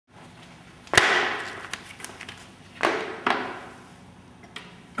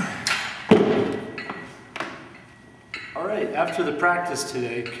right, after the practice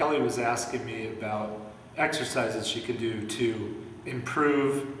today, Kelly was asking me about exercises she could do to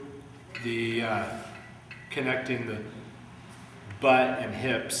improve the connecting the butt and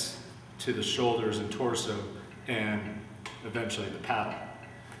hips to the shoulders and torso and eventually the paddle.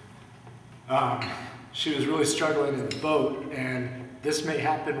 She was really struggling in the boat, and this may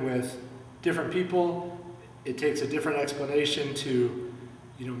happen with different people. It takes a different explanation to,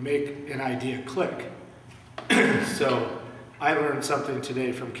 make an idea click. So I learned something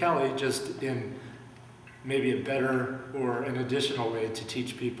today from Kelly, just in maybe a better or an additional way to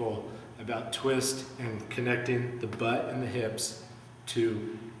teach people about twist and connecting the butt and the hips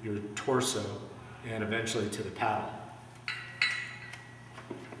to your torso and eventually to the paddle.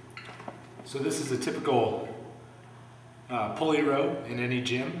 So this is a typical pulley row in any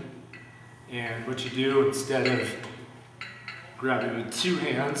gym. And what you do, instead of grabbing with two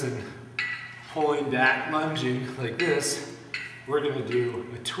hands and pulling back, lunging like this, we're going to do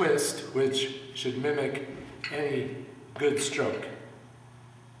a twist, which should mimic any good stroke.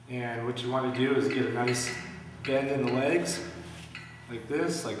 And what you want to do is get a nice bend in the legs, like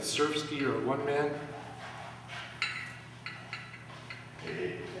this, like surf ski or a one man.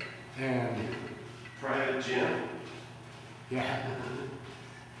 And private gym. Yeah.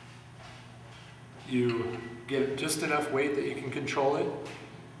 You get just enough weight that you can control it,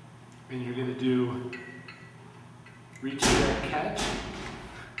 and you're going to do reach that catch.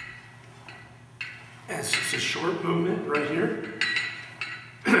 And it's just a short movement right here.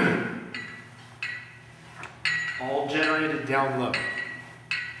 All generated down low.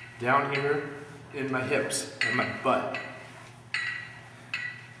 Down here in my hips and my butt.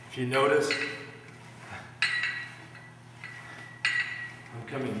 If you notice, I'm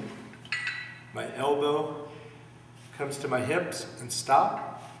coming, my elbow comes to my hips and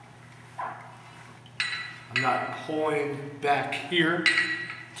stop. I'm not pulling back here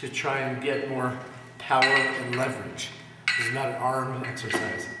to try and get more power and leverage. This is not an arm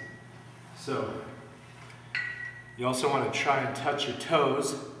exercise. So, you also want to try and touch your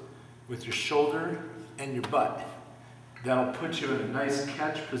toes with your shoulder and your butt. That'll put you in a nice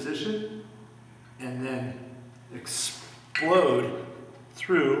catch position and then explode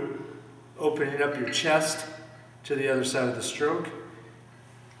through, opening up your chest to the other side of the stroke.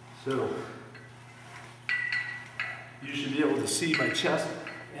 So you should be able to see my chest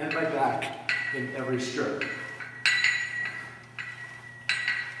and my back in every stroke.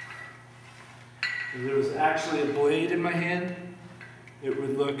 If there was actually a blade in my hand, it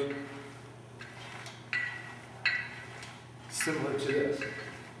would look similar to this.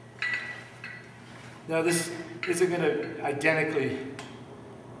 Now this isn't going to identically,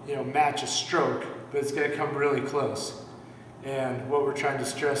 match a stroke, but it's going to come really close. And what we're trying to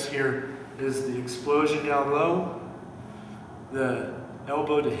stress here is the explosion down low, the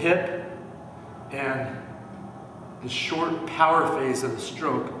elbow to hip, and the short power phase of the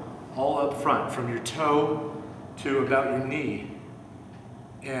stroke all up front, from your toe to about your knee,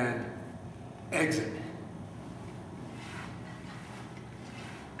 and exit.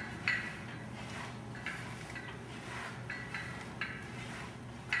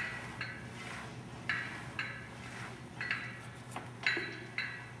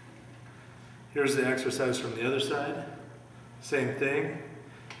 Here's the exercise from the other side. Same thing.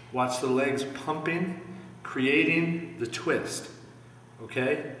 Watch the legs pumping, creating the twist.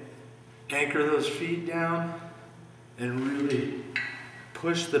 Okay? Anchor those feet down and really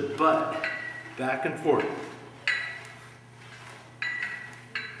push the butt back and forth.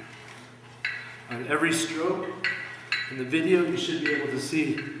 On every stroke in the video, you should be able to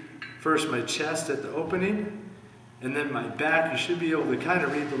see first my chest at the opening, and then my back. You should be able to kind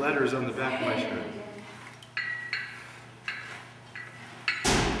of read the letters on the back of my shirt.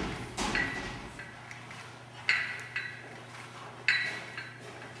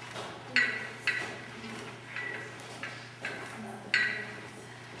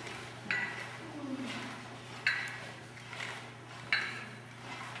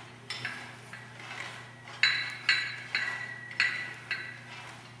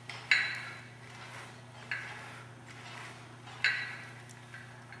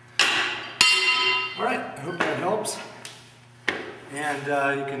 All right, I hope that helps,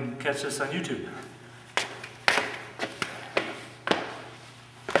 and you can catch this on YouTube.